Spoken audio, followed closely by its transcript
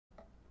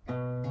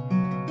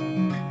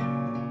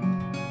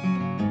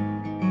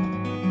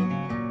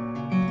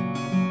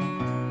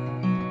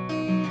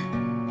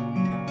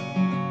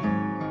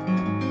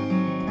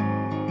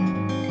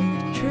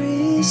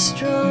trees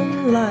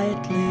strum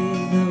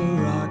lightly, the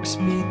rocks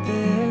beat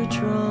their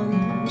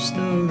drums,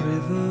 the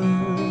river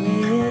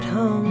it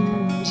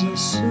hums a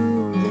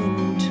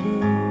soothing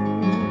tune.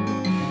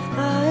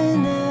 I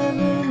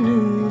never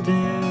knew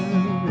their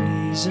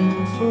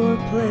reason for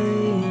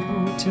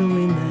playing till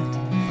we met,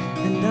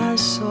 and I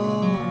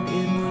saw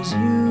it was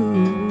you.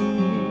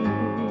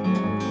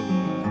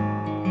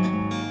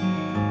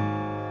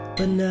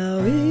 But now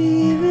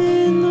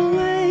even the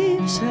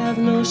waves have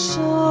no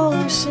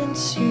song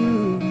since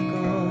you've gone.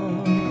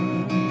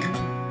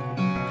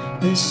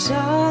 This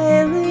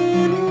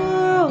silent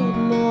world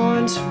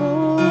mourns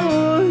for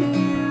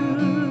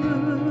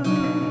you.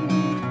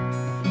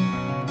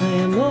 I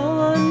am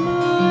on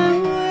my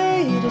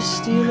way to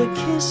steal a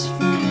kiss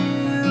from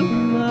you,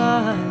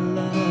 my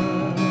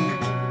love,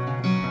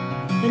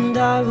 and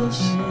I will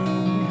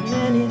sing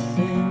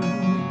anything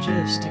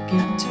just to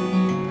get to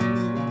you.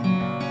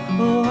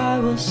 Oh, I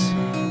will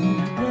sing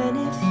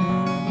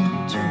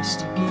anything just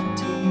to get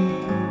to you.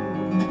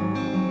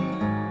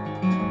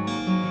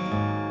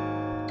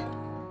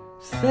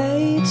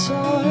 Fates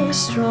are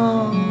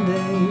strong,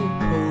 they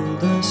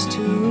pulled us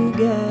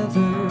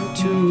together,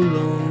 two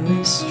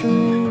lonely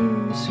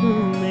strings who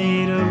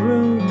made a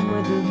room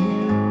with a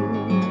view.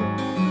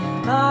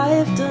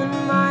 I've done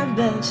my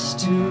best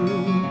to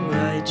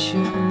write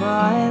you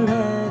my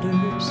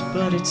letters,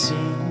 but it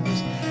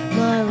seems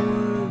my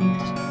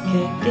words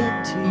can't get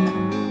to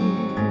you.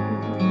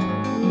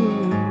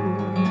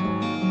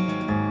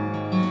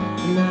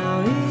 Now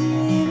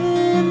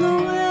even the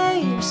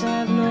waves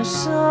have no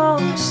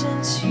song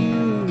since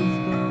you've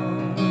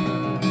gone.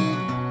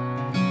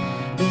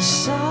 This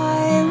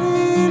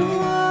silent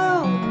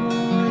world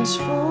mourns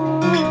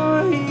for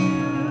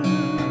you.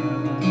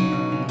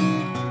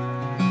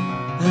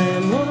 I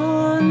am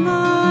on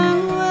my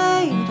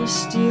way to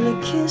steal a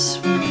kiss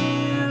from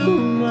you,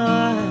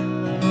 my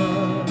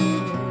love,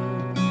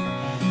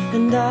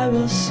 and I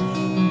will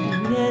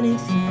sing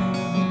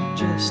anything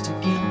just to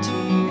get to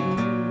you.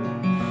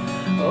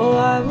 Oh,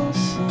 I will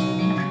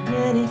sing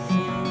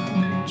anything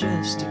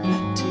just to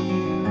get to you.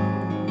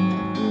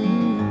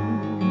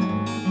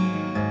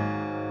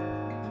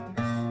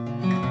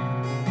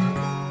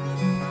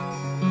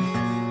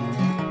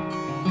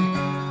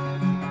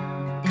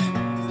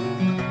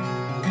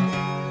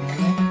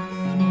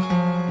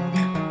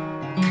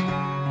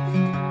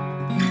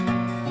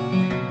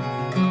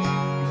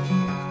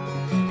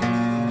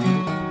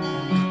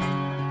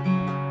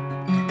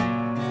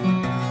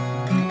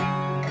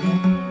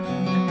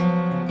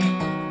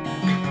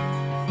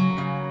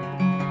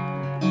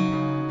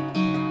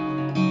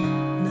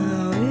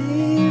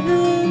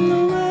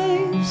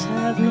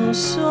 No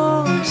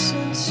song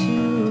since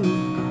you've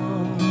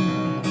gone.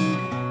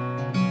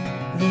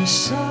 The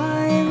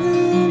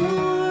silent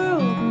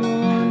world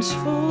mourns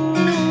for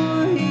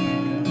you,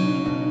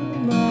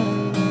 my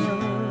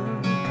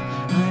love.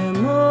 I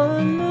am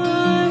on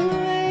my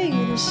way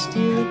to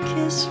steal a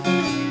kiss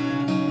from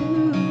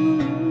you,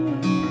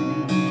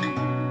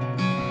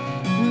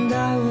 and I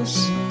will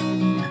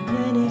sing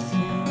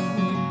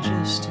anything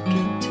just to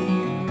get to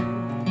you.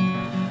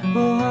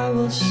 Oh, I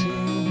will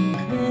sing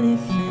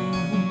anything